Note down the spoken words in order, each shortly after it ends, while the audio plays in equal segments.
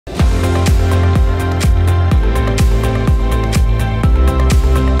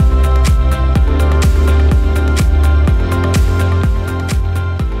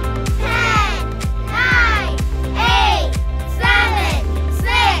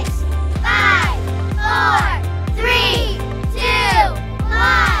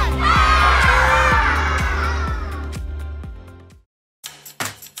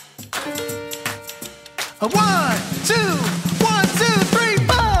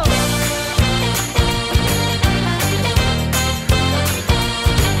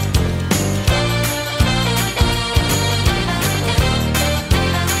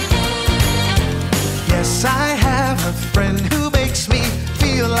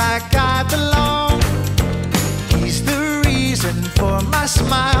like I belong. He's the reason for my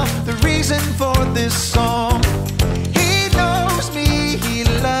smile, the reason for this song. He knows me, he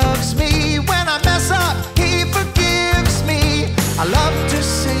loves me. When I mess up, he forgives me. I love to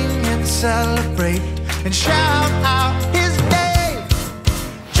sing and celebrate and shout out his name.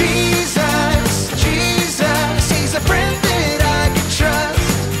 Jesus, Jesus, he's a friend that I can trust.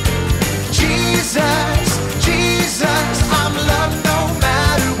 Jesus, Jesus, I'm loved no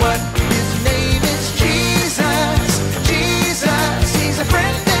matter what. His name is Jesus, Jesus, he's a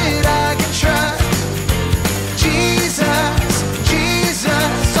friend that I can trust. Jesus,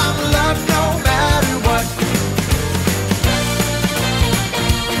 Jesus, I'm loved no matter what.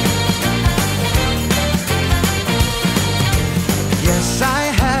 Yes, I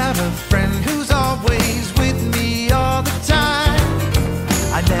have a friend who's always with me all the time.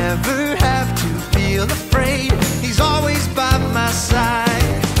 I never have to feel afraid. He's always by my side.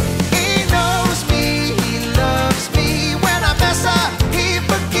 He knows me, he loves me. When I mess up, he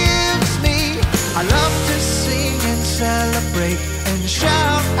forgives me. I love to sing and celebrate and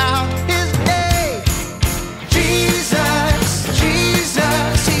shout out his name. Jesus,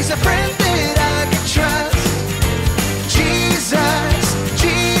 Jesus, he's a friend that I can trust. Jesus,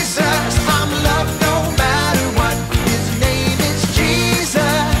 Jesus, I'm loved no matter what. His name is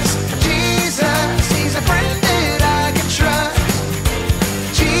Jesus, Jesus, he's a friend that I can trust.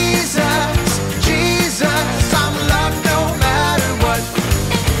 Jesus, Jesus, I'm loved no matter what.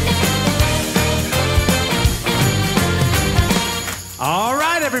 All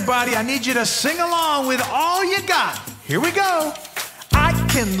right, everybody, I need you to sing along with all you got. Here we go. I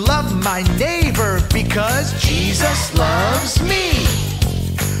can love my neighbor because Jesus loves me.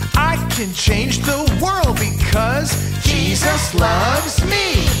 I can change the world because Jesus loves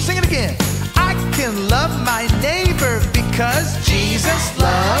me. Sing it again. I can love my neighbor because Jesus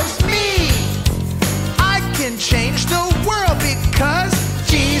loves me. I can change the world because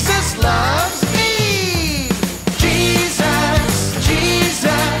Jesus loves me. Jesus,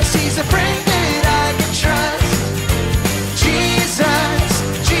 Jesus, he's a friend that I can trust. Jesus,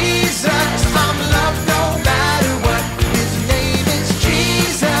 Jesus, I'm loved no matter what. His name is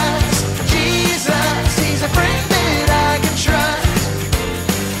Jesus, Jesus, he's a friend that I can trust.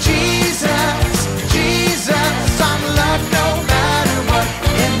 Jesus, Jesus, I'm loved no matter what.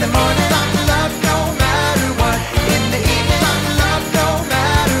 In the morning I'm loved no matter what. In the evening I'm loved no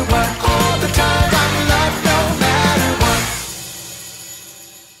matter what. All the time I'm loved no matter what.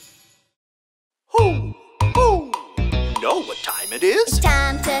 Who know what time it is?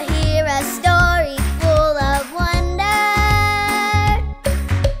 Time to hear a story full of wonder.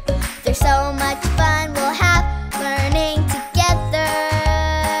 There's so much fun we'll have learning together.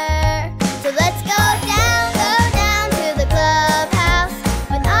 So let's go down to the clubhouse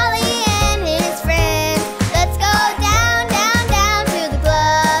with Ollie and his friends. Let's go down to the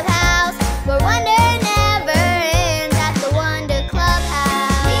clubhouse where wonder never ends. At the Wonder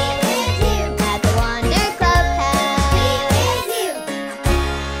Clubhouse. Be with you. At the Wonder Clubhouse. Be with you.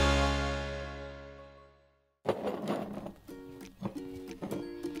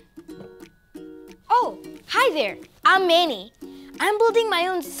 Oh, hi there. I'm Manny. I'm building my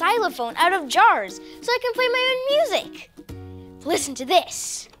own xylophone out of jars so I can play my own music. Listen to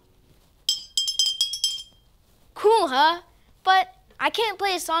this. Cool, huh? But I can't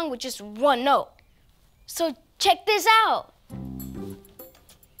play a song with just one note. So check this out.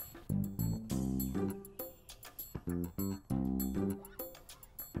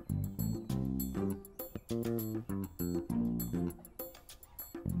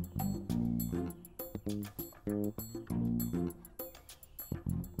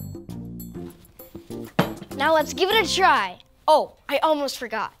 Now let's give it a try. Oh, I almost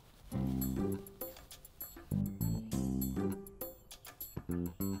forgot.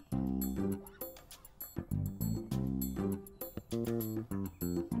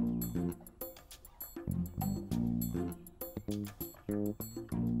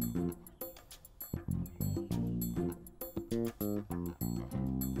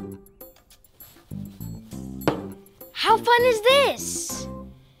 How fun is this?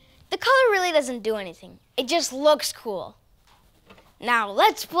 The color really doesn't do anything. It just looks cool. Now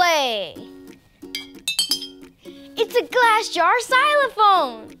let's play. It's a glass jar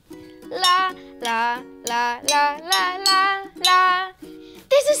xylophone. La, la, la, la, la, la, la.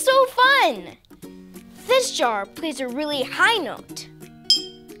 This is so fun. This jar plays a really high note.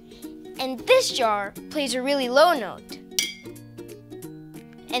 And this jar plays a really low note.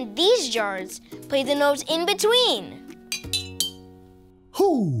 And these jars play the notes in between.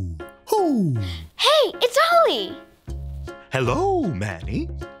 Who? Hey, it's Ollie. Hello, Manny.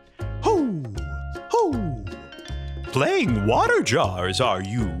 Playing water jars, are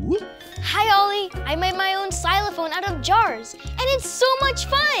you? Hi, Ollie. I made my own xylophone out of jars, and it's so much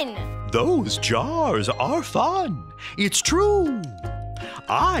fun. Those jars are fun. It's true.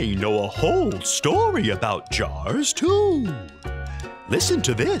 I know a whole story about jars, too. Listen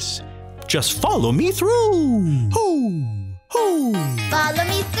to this. Just follow me through. Hoo, hoo. Follow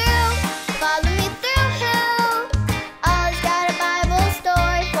me through, follow me through. Ollie's got a Bible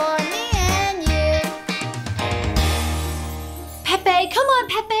story for me and you. Pepe, come on,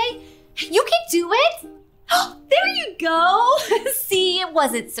 Pepe. You can do it. There you go. See, it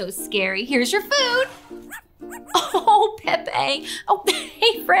wasn't so scary. Here's your food. Oh, Pepe. Oh,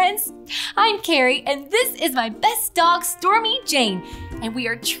 hey, friends. I'm Carrie, and this is my best dog, Stormy Jane. And we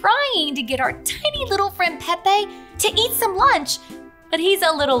are trying to get our tiny little friend Pepe to eat some lunch, but he's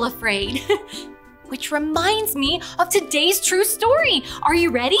a little afraid. Which reminds me of today's true story. Are you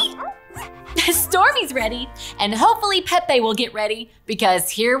ready? Stormy's ready, and hopefully Pepe will get ready, because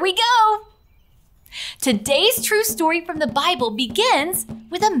here we go. Today's true story from the Bible begins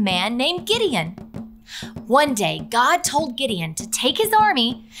with a man named Gideon. One day, God told Gideon to take his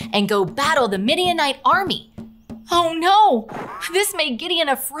army and go battle the Midianite army. Oh no! This made Gideon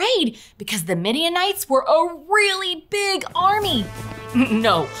afraid because the Midianites were a really big army.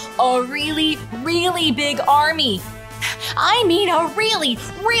 No, a really, really big army. I mean a really,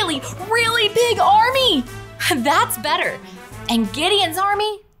 really, really big army. That's better. And Gideon's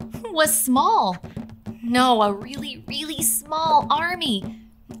army was small. No, a really, really small army.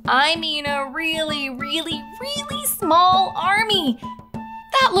 I mean a really, really, really small army.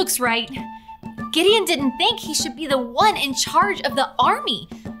 That looks right. Gideon didn't think he should be the one in charge of the army.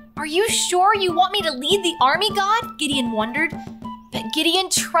 Are you sure you want me to lead the army, God? Gideon wondered. But Gideon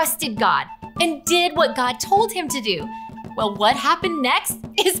trusted God and did what God told him to do. Well, what happened next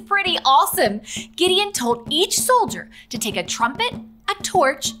is pretty awesome. Gideon told each soldier to take a trumpet, a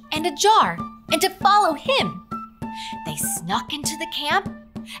torch, and a jar, and to follow him. They snuck into the camp,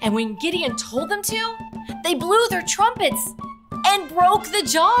 and when Gideon told them to, they blew their trumpets and broke the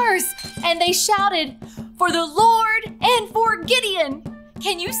jars, and they shouted, "For the Lord and for Gideon."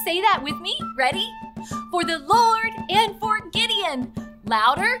 Can you say that with me? Ready? For the Lord and for Gideon.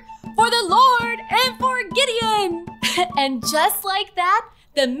 Louder. For the Lord and for Gideon. And just like that,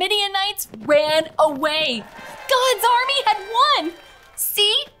 the Midianites ran away. God's army had won.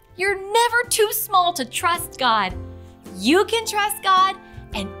 See, you're never too small to trust God. You can trust God,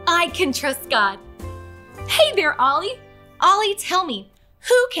 and I can trust God. Hey there, Ollie. Ollie, tell me,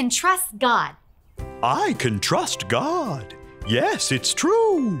 who can trust God? I can trust God. Yes, it's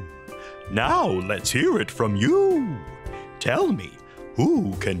true. Now let's hear it from you. Tell me,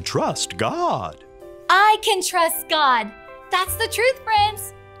 who can trust God? I can trust God. That's the truth,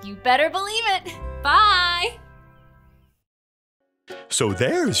 friends. You better believe it. Bye. So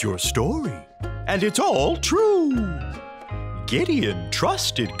there's your story, and it's all true. Gideon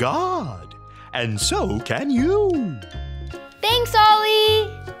trusted God, and so can you. Thanks,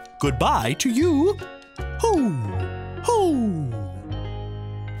 Ollie. Goodbye to you. Hoo, hoo.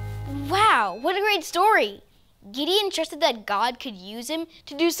 Wow, what a great story. Gideon trusted that God could use him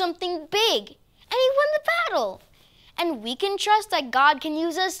to do something big, and he won the battle. And we can trust that God can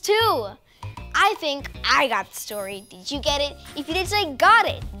use us too. I think I got the story. Did you get it? If you did, say got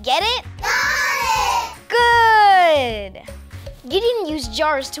it. Get it? Got Good. Gideon used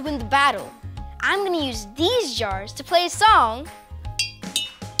jars to win the battle. I'm gonna use these jars to play a song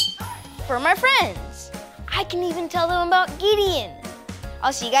for my friends. I can even tell them about Gideon.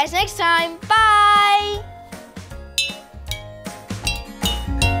 I'll see you guys next time. Bye.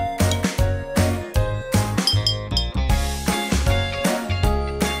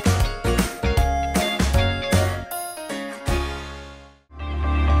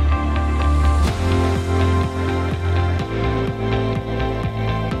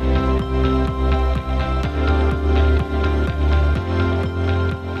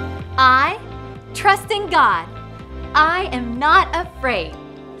 I trust in God. I am not afraid.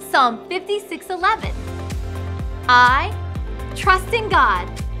 Psalm 56:11. I trust in God.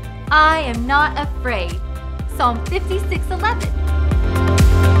 I am not afraid. Psalm 56:11.